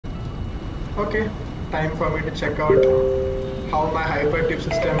Okay, time for me to check out how my hypertube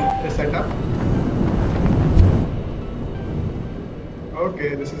system is set up.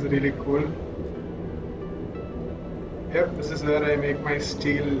 Okay, this is really cool. Yep, this is where I make my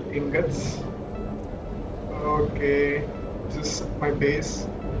steel ingots. Okay, this is my base.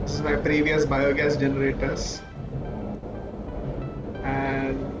 This is my previous biogas generators.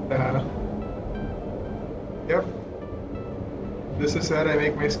 And yep, this is where I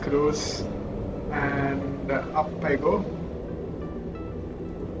make my screws. And up I go.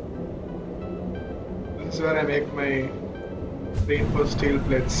 This is where I make my reinforced steel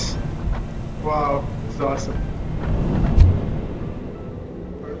plates. Wow, this is awesome.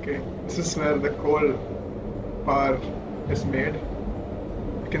 Okay, this is where the coal power is made.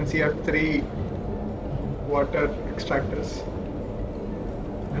 You can see I have 3 water extractors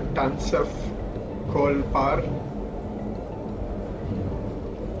and tons of coal power.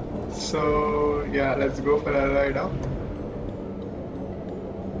 So yeah, let's go for a ride up.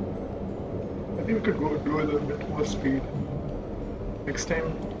 I think we could go do a little bit more speed. Next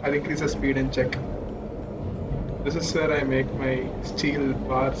time I'll increase the speed and check. This is where I make my steel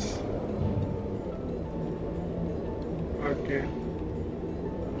bars. Okay.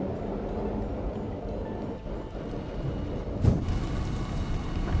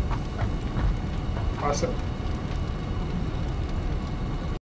 Awesome.